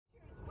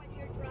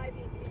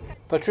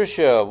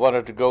Patricia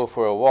wanted to go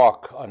for a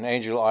walk on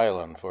Angel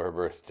Island for her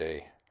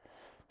birthday.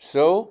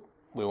 So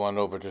we went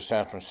over to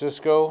San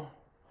Francisco,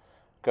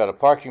 got a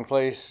parking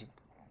place,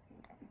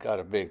 got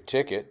a big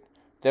ticket.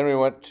 Then we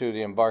went to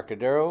the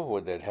Embarcadero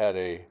where they had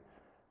a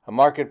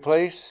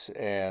marketplace,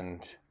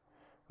 and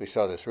we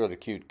saw this really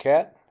cute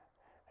cat,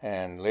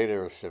 and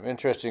later some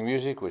interesting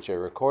music which I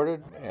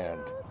recorded,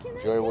 and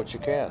enjoy what you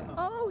can.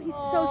 Oh, he's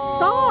so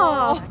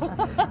soft.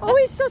 Oh,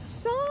 he's so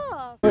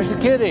soft. Where's the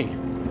kitty?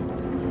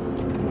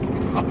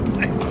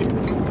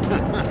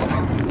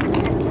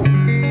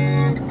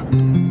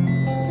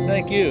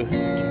 Thank you.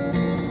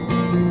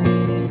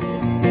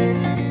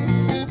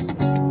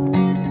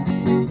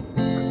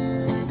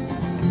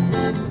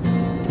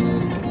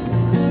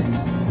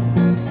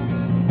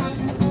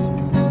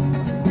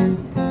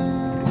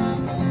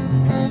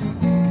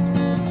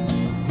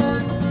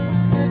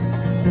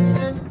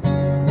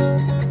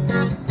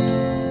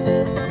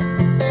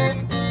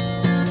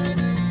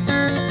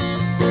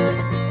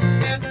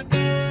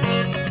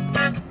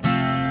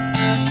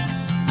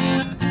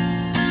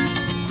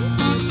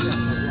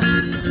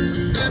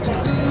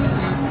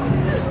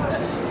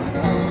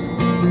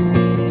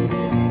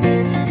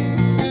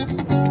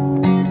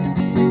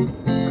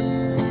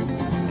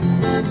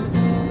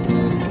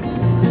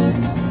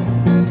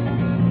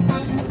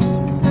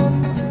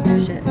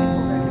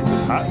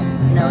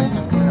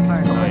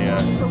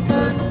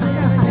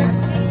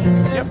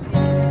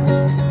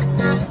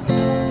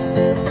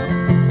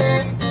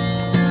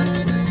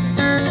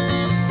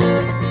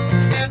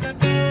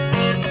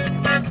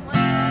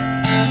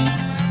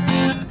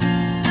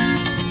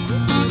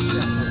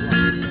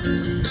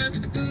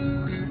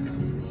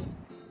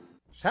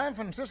 San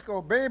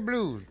Francisco Bay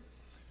Blues.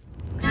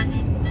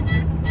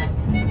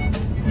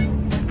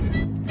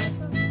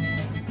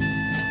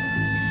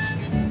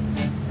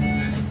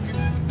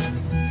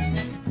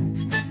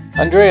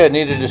 Andrea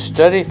needed to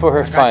study for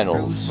her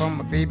finals. From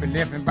my baby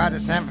living by the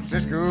San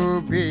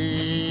Francisco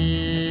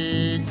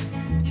Bay.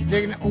 She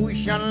taking the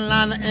ocean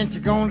liner and she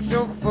going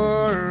so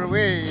far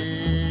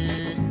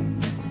away.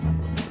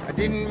 I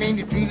didn't mean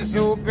to treat her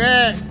so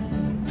bad.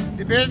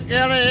 The best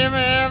girl I ever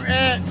have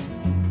had.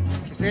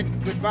 She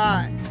said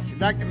goodbye. She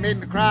like to make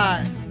me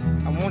cry.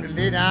 I want to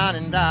lay down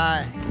and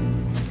die.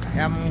 I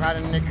haven't got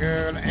a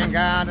nickel, ain't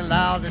got a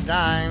lousy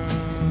dime.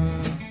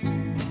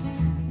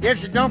 If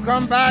she don't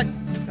come back,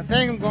 I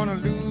think I'm gonna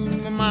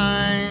lose my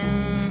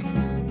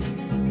mind.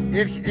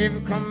 If she ever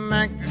come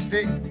back to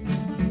stay,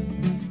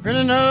 spend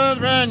another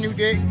brand new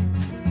day,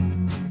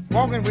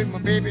 walking with my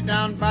baby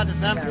down by the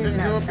San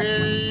Francisco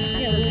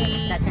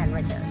Bay. That's hand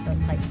right there, so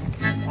it's like.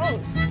 Oh,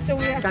 so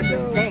we have That's to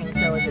the go. thing.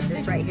 So is it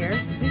this right here?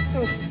 This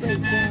goes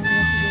straight down. We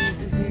have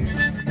to go over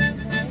here.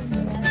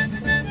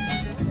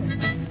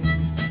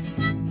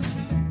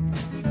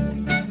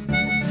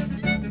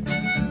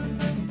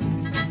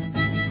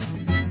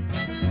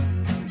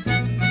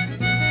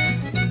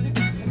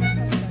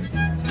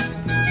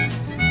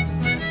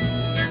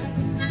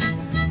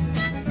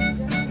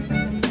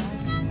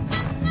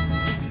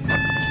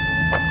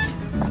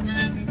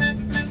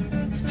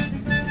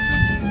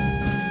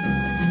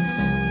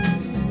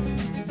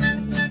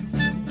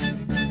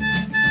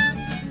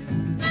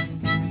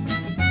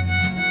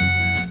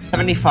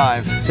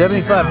 $75.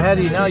 75,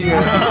 Hattie, now you're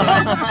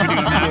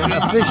an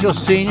official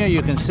senior.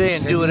 You can say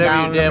and do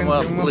whatever you damn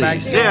well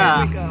please.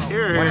 Yeah.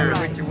 Here.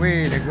 Which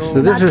way to go?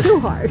 So this is Too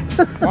hard.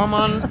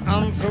 Woman,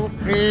 I'm so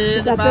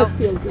crazy That about. does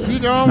feel good. She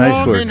don't Nice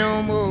want me work.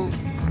 no more.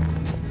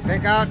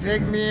 Think I'll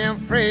take me a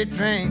freight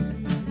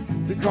train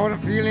because I'm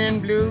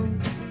feeling blue.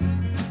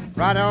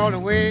 Ride all the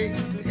way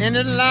to the end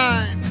of the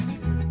line,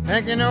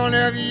 thinking only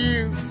of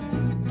you.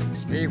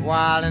 Stay a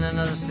while in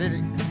another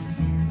city,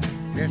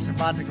 just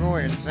about to go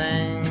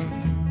insane.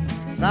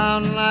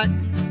 Sound like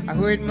I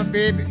heard my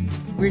baby,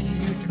 wish she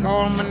used to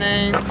call my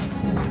name.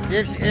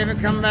 If she ever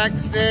come back to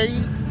stay,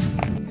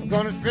 I'm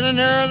gonna spend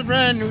another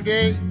brand new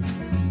day,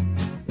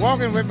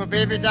 walking with my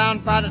baby down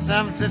by the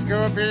San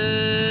Francisco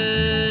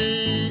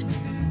Bay.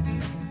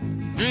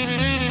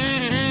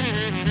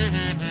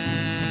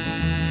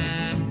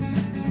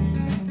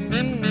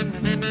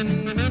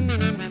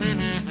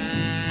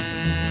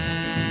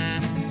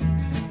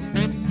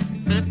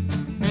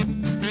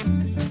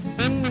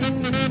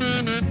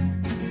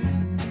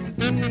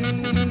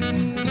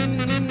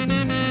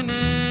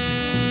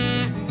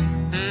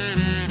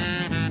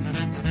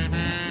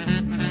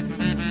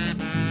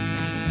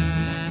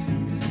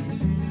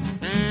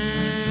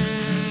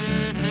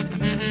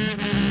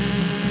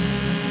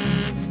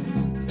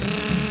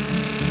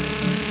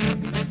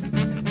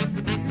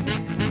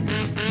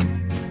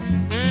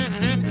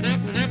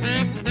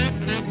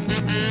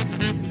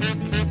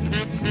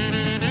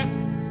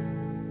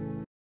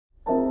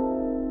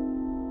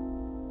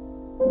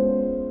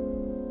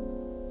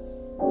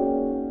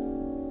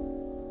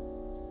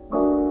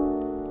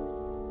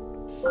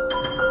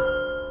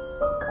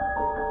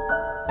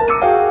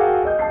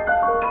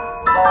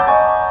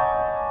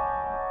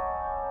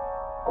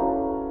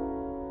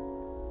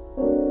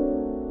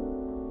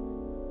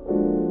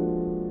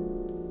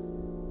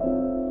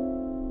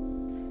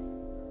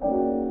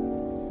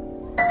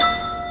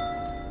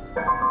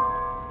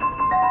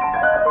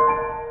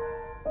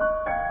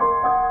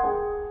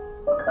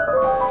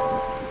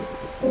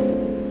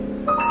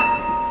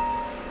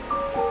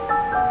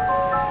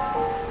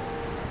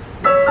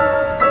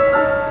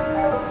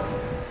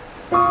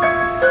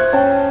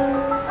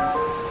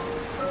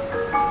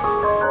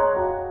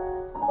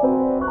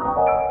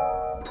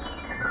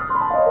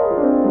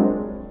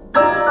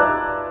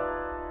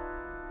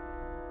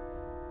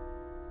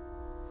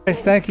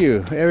 Thank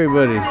you,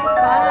 everybody.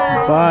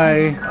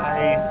 Bye. Bye.